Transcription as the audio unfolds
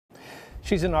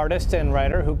She's an artist and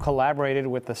writer who collaborated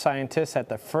with the scientists at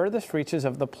the furthest reaches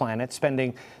of the planet,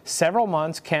 spending several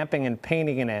months camping and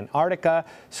painting in Antarctica,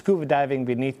 scuba diving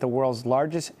beneath the world's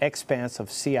largest expanse of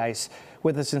sea ice.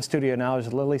 With us in studio now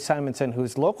is Lily Simonson,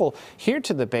 who's local here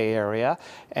to the Bay Area.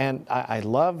 And I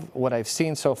love what I've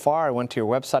seen so far. I went to your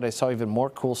website, I saw even more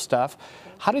cool stuff.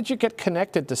 How did you get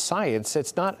connected to science?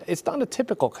 It's not a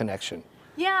typical connection.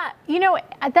 Yeah, you know,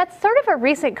 that's sort of a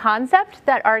recent concept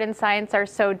that art and science are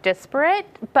so disparate,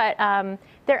 but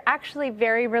they're actually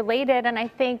very related. And I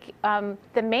think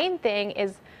the main thing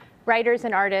is writers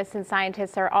and artists and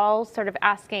scientists are all sort of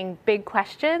asking big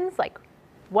questions like,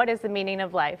 what is the meaning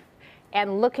of life?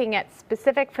 And looking at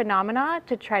specific phenomena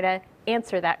to try to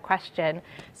answer that question.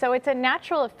 So it's a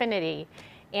natural affinity.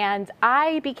 And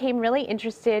I became really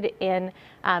interested in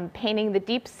painting the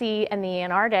deep sea and the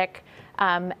Antarctic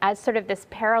as sort of this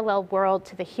parallel world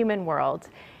to the human world.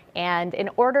 And in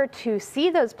order to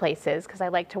see those places, because I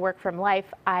like to work from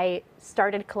life, I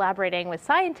started collaborating with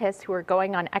scientists who are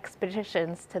going on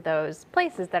expeditions to those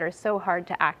places that are so hard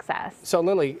to access. So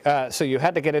Lily, so you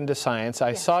had to get into science.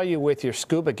 I saw you with your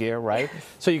scuba gear, right?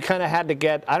 So you kind of had to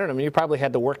get, I don't know, you probably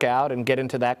had to work out and get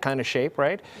into that kind of shape,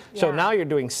 right? Yeah. So now you're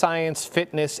doing science,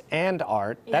 fitness, and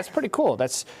art. That's pretty cool.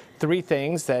 That's three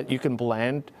things that you can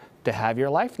blend to have your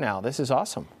life now. This is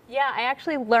awesome. Yeah, I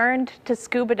actually learned to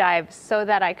scuba dive so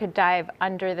that I could dive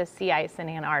under the sea ice in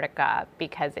Antarctica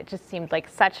because it just seemed like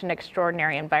such an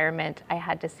extraordinary environment. I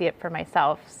had to see it for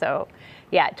myself. So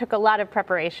yeah, it took a lot of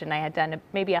preparation. I had done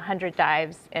maybe 100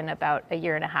 dives in about a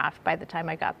year and a half by the time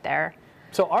I got there.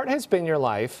 So art has been your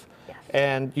life. Yes.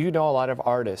 And you know a lot of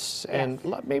artists, and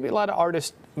maybe a lot of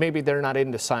artists, maybe they're not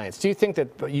into science. Do you think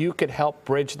that you could help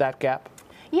bridge that gap?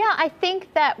 Yeah, I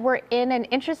think that we're in an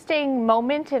interesting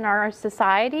moment in our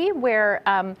society where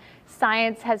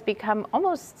science has become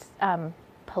almost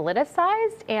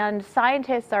politicized, and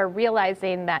scientists are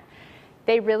realizing that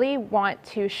they really want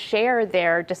to share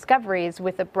their discoveries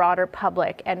with a broader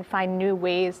public and find new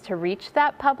ways to reach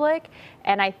that public.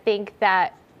 And I think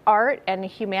that art and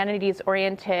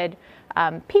humanities-oriented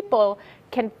people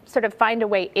can sort of find a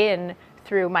way in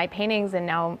through my paintings and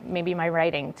now maybe my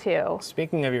writing too.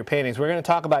 Speaking of your paintings, we're going to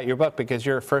talk about your book because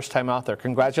you're a first-time author.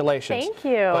 Congratulations. Thank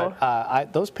you.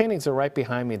 But those paintings are right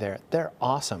behind me there. They're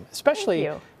awesome, especially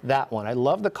that one. I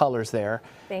love the colors there.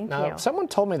 Thank you. Now, someone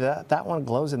told me that that one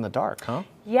glows in the dark, huh?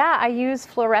 Yeah, I use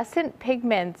fluorescent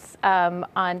pigments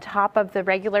on top of the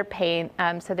regular paint.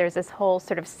 So there's this whole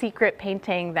sort of secret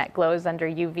painting that glows under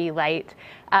UV light.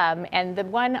 And the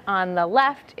one on the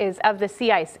left is of the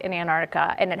sea ice in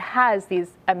Antarctica, and it has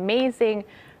these amazing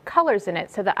colors in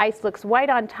it. So the ice looks white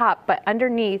on top, but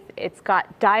underneath it's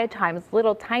got diatoms,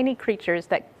 little tiny creatures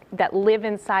that live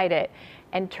inside it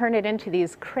and turn it into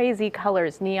these crazy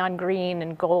colors, neon green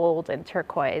and gold and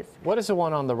turquoise. What is the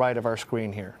one on the right of our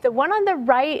screen here? The one on the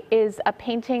right is a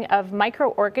painting of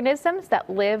microorganisms that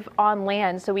live on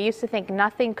land. So we used to think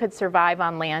nothing could survive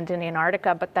on land in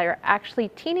Antarctica, but they're actually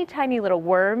teeny tiny little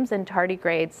worms and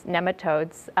tardigrades,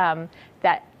 nematodes,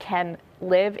 that can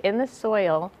live in the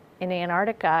soil in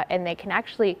Antarctica, and they can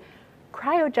actually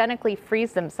cryogenically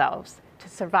freeze themselves to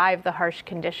survive the harsh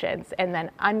conditions and then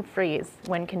unfreeze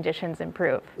when conditions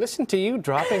improve. Listen to you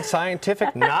dropping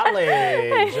scientific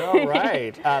knowledge. All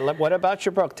right. What about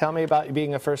your book? Tell me about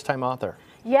being a first-time author.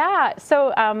 Yeah,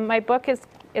 so my book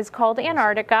is called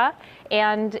Anarctica,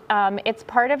 and it's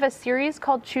part of a series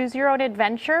called Choose Your Own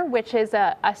Adventure, which is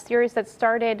a series that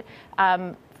started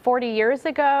 40 years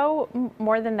ago,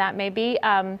 more than that maybe,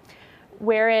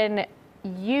 wherein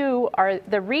you,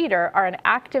 the reader, are an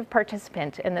active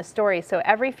participant in the story. So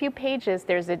every few pages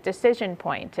there's a decision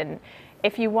point, and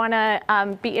if you want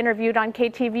to be interviewed on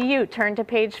KTVU, turn to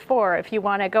page 4. If you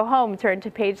want to go home, turn to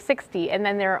page 60. And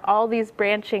then there are all these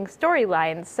branching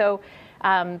storylines. So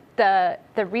the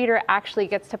reader actually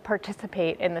gets to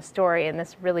participate in the story in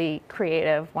this really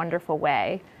creative, wonderful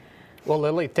way. Well,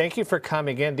 Lily, thank you for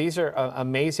coming in. These are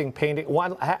amazing paintings.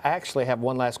 I actually have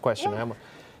one last question. Yeah.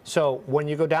 So when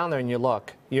you go down there and you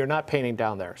look, you're not painting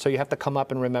down there. So you have to come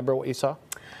up and remember what you saw?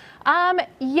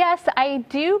 Yes, I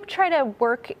do try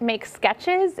to make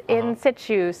sketches in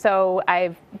situ. So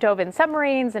I've dove in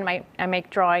submarines and I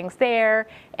make drawings there.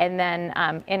 And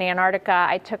then in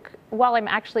Antarctica, while I'm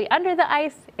actually under the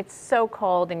ice, it's so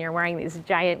cold and you're wearing these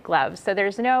giant gloves. So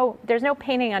there's no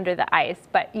painting under the ice.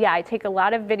 But yeah, I take a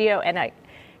lot of video and I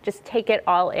just take it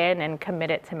all in and commit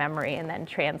it to memory and then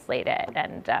translate it.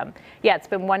 And yeah, it's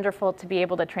been wonderful to be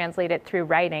able to translate it through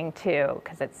writing too,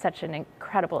 because it's such an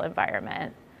incredible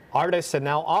environment. Artist and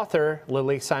now author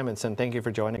Lily Simonson, thank you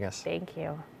for joining us. Thank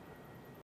you.